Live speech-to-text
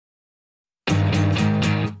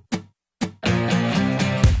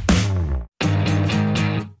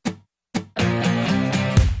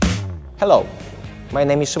Hello, my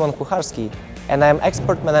name is Szymon Kucharski and I am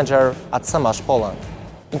expert manager at SaMASZ Poland.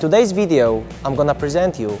 In today's video, I'm gonna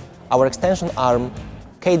present you our extension arm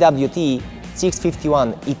KWT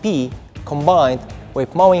 651 EP combined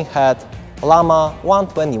with mowing head LAMA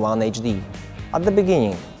 121 HD. At the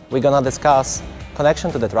beginning, we're gonna discuss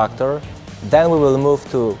connection to the tractor, then we will move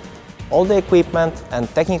to all the equipment and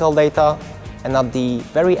technical data, and at the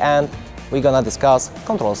very end, we're gonna discuss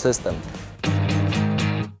control system.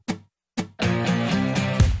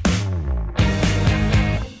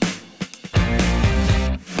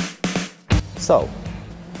 So,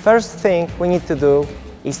 first thing we need to do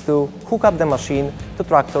is to hook up the machine to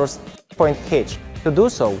tractor's point hitch. To do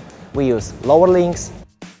so, we use lower links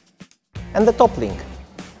and the top link.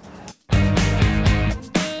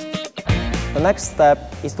 The next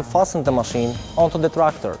step is to fasten the machine onto the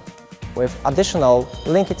tractor with additional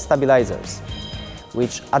linkage stabilizers,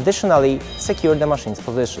 which additionally secure the machine's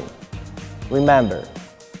position. Remember,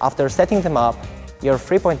 after setting them up, your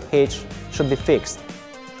 3-point hitch should be fixed.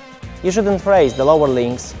 You shouldn't raise the lower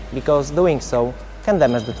links because doing so can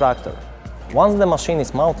damage the tractor. Once the machine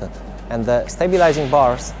is mounted and the stabilizing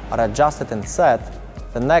bars are adjusted and set,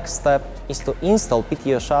 the next step is to install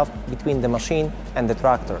PTO shaft between the machine and the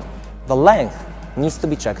tractor. The length needs to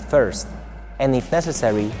be checked first, and if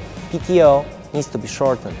necessary, PTO needs to be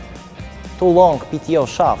shortened. Too long PTO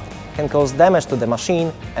shaft can cause damage to the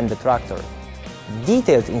machine and the tractor.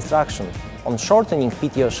 Detailed instruction on shortening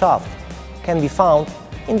PTO shaft can be found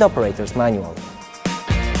in the operator's manual.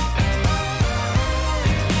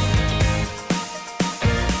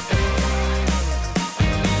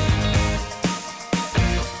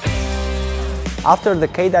 After the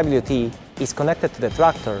KWT is connected to the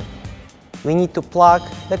tractor, we need to plug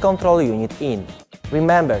the control unit in.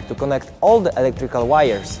 Remember to connect all the electrical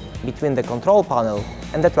wires between the control panel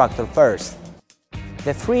and the tractor first.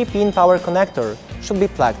 The 3-pin power connector should be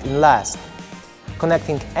plugged in last.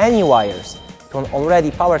 Connecting any wires to an already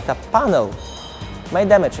powered up panel may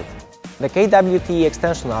damage it. The KWT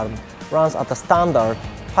extension arm runs at a standard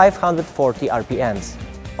 540 RPMs.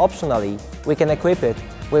 Optionally, we can equip it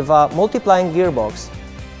with a multiplying gearbox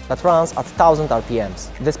that runs at 1000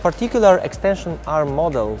 RPMs. This particular extension arm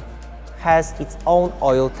model has its own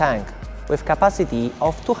oil tank with capacity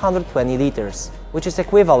of 220 liters, which is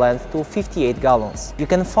equivalent to 58 gallons. You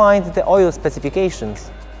can find the oil specifications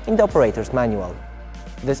in the operator's manual.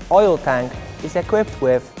 This oil tank is equipped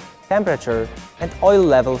with temperature and oil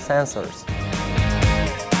level sensors.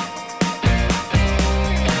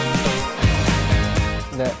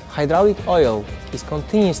 The hydraulic oil is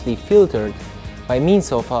continuously filtered by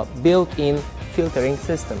means of a built-in filtering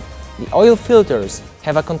system. The oil filters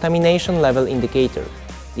have a contamination level indicator.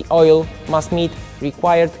 The oil must meet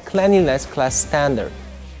required cleanliness class standard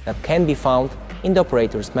that can be found in the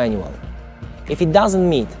operator's manual. If it doesn't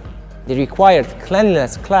meet the required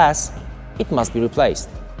cleanliness class, it must be replaced.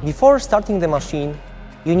 Before starting the machine,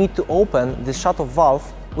 you need to open the shut-off valve,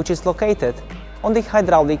 which is located on the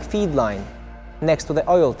hydraulic feed line next to the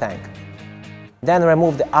oil tank. Then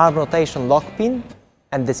remove the arm rotation lock pin,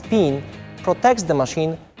 and this pin protects the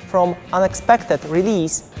machine from unexpected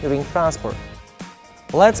release during transport.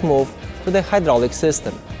 Let's move to the hydraulic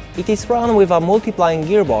system. It is run with a multiplying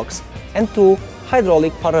gearbox and 2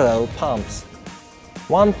 hydraulic parallel pumps.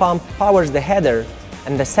 One pump powers the header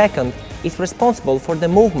and the second is responsible for the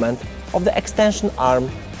movement of the extension arm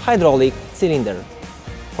hydraulic cylinder.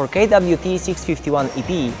 For KWT 651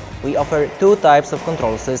 EP, we offer 2 types of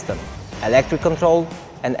control system: electric control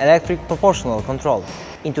and electric proportional control.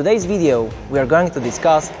 In today's video, we are going to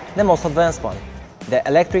discuss the most advanced one, the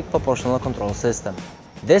electric proportional control system.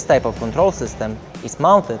 This type of control system is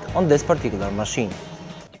mounted on this particular machine.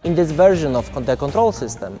 In this version of the control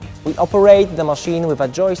system, we operate the machine with a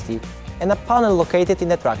joystick and a panel located in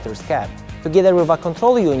the tractor's cab, together with a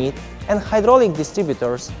control unit and hydraulic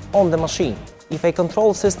distributors on the machine. If a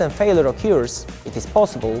control system failure occurs, it is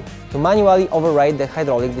possible to manually override the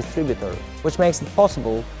hydraulic distributor, which makes it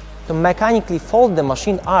possible to mechanically fold the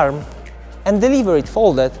machine arm and deliver it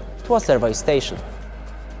folded to a service station.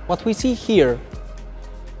 What we see here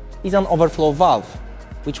is an overflow valve,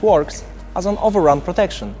 which works as an overrun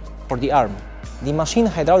protection for the arm. The machine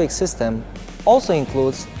hydraulic system also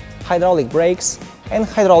includes hydraulic brakes and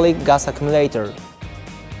hydraulic gas accumulator.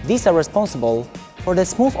 These are responsible for the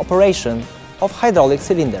smooth operation of hydraulic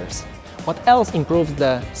cylinders. What else improves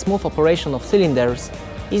the smooth operation of cylinders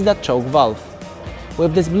is the choke valve.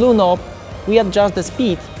 With this blue knob, we adjust the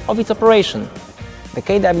speed of its operation. The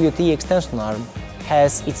KWT extension arm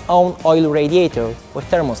has its own oil radiator with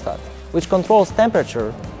thermostat, which controls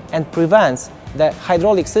temperature and prevents the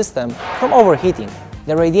hydraulic system from overheating.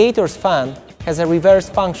 The radiator's fan has a reverse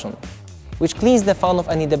function, which cleans the fan of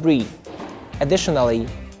any debris. Additionally,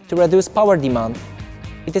 to reduce power demand,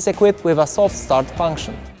 it is equipped with a soft start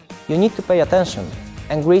function. You need to pay attention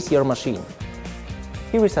and grease your machine.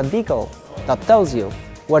 Here is a decal that tells you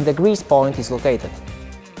where the grease point is located.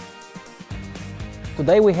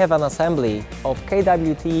 Today we have an assembly of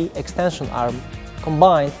KWT extension arm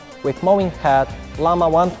combined with mowing head LAMA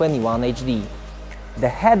 121 HD. The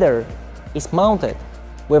header is mounted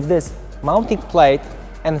with this mounting plate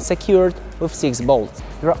and secured with 6 bolts.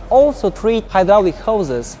 There are also 3 hydraulic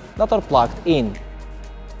hoses that are plugged in.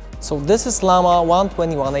 So this is LAMA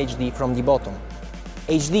 121 HD from the bottom.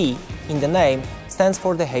 HD in the name stands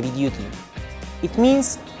for the heavy duty. It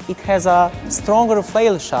means it has a stronger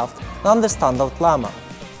flail shaft than the standard LAMA.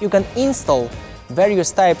 You can install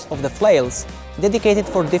various types of the flails dedicated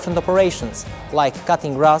for different operations, like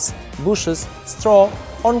cutting grass, bushes, straw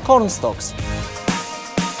or corn stalks.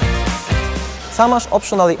 SaMASZ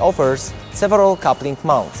optionally offers several coupling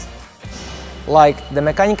mounts, like the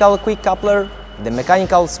mechanical quick coupler, the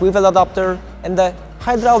mechanical swivel adapter and the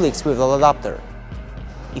hydraulic swivel adapter.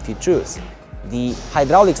 If you choose the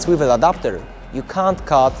hydraulic swivel adapter, you can't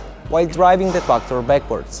cut while driving the tractor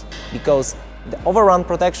backwards, because the overrun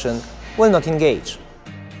protection will not engage,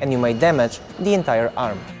 and you may damage the entire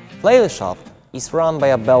arm. Flail shaft is run by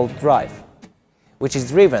a belt drive, which is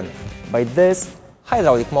driven by this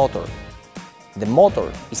hydraulic motor. The motor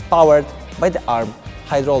is powered by the arm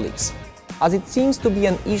hydraulics. As it seems to be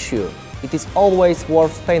an issue, it is always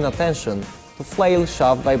worth paying attention to flail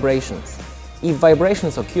shaft vibrations. If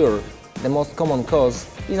vibrations occur, the most common cause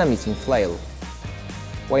is a missing flail.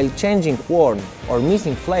 While changing worn or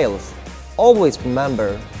missing flails, always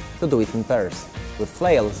remember to do it in pairs, with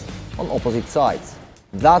flails on opposite sides.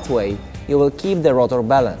 That way, you will keep the rotor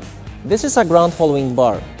balanced. This is a ground following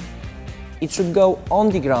bar. It should go on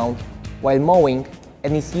the ground while mowing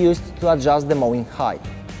and is used to adjust the mowing height.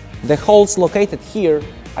 The holes located here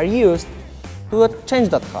are used to change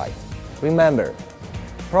that height. Remember,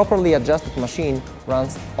 properly adjusted machine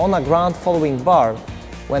runs on a ground following bar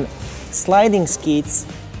when sliding skids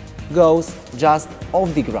goes just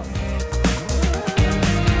off the ground.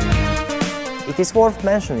 It is worth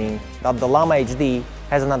mentioning that the LAMA HD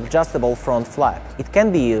has an adjustable front flap. It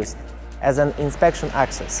can be used as an inspection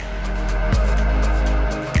access.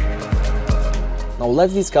 Now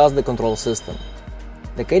let's discuss the control system.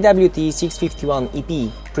 The KWT 651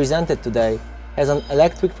 EP presented today has an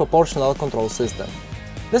electric proportional control system.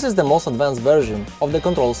 This is the most advanced version of the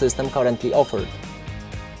control system currently offered.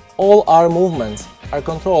 All arm movements are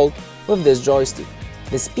controlled with this joystick.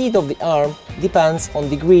 The speed of the arm depends on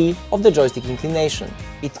degree of the joystick inclination.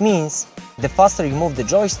 It means the faster you move the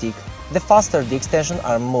joystick, the faster the extension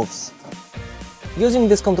arm moves. Using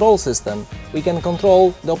this control system, we can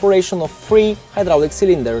control the operation of 3 hydraulic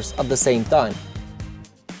cylinders at the same time.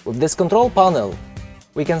 With this control panel,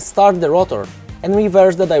 we can start the rotor and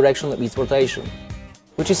reverse the direction of its rotation,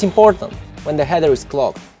 which is important when the header is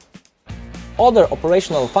clogged. Other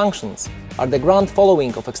operational functions are the ground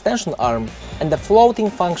following of extension arm and the floating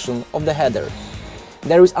function of the header.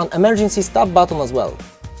 There is an emergency stop button as well.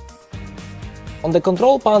 On the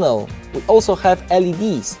control panel, we also have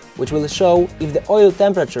LEDs, which will show if the oil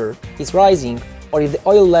temperature is rising or if the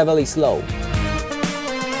oil level is low.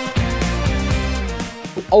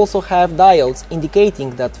 We also have diodes indicating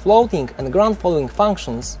that floating and ground following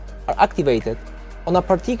functions are activated on a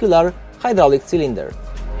particular hydraulic cylinder.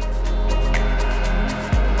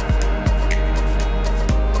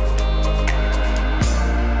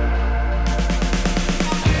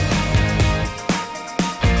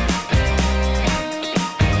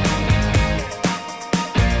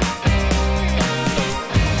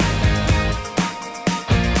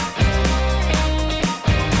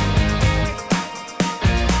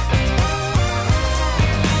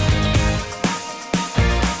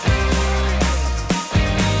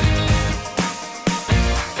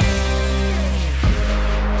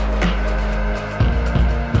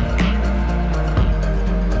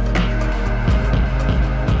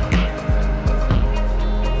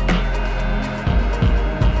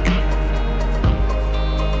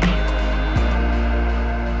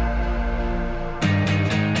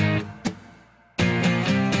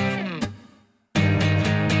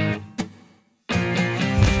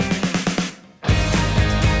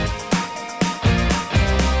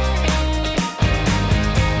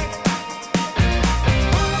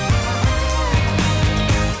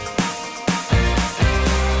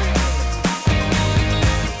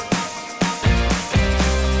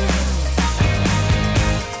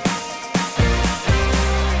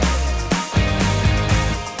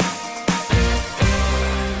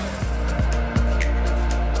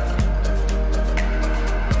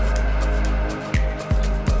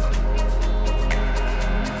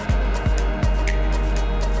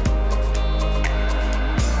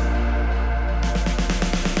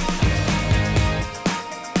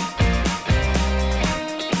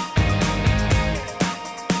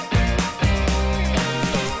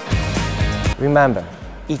 Remember,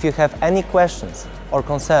 if you have any questions or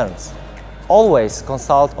concerns, always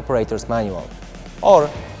consult operator's manual or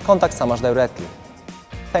contact SaMASZ directly.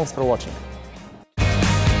 Thanks for watching.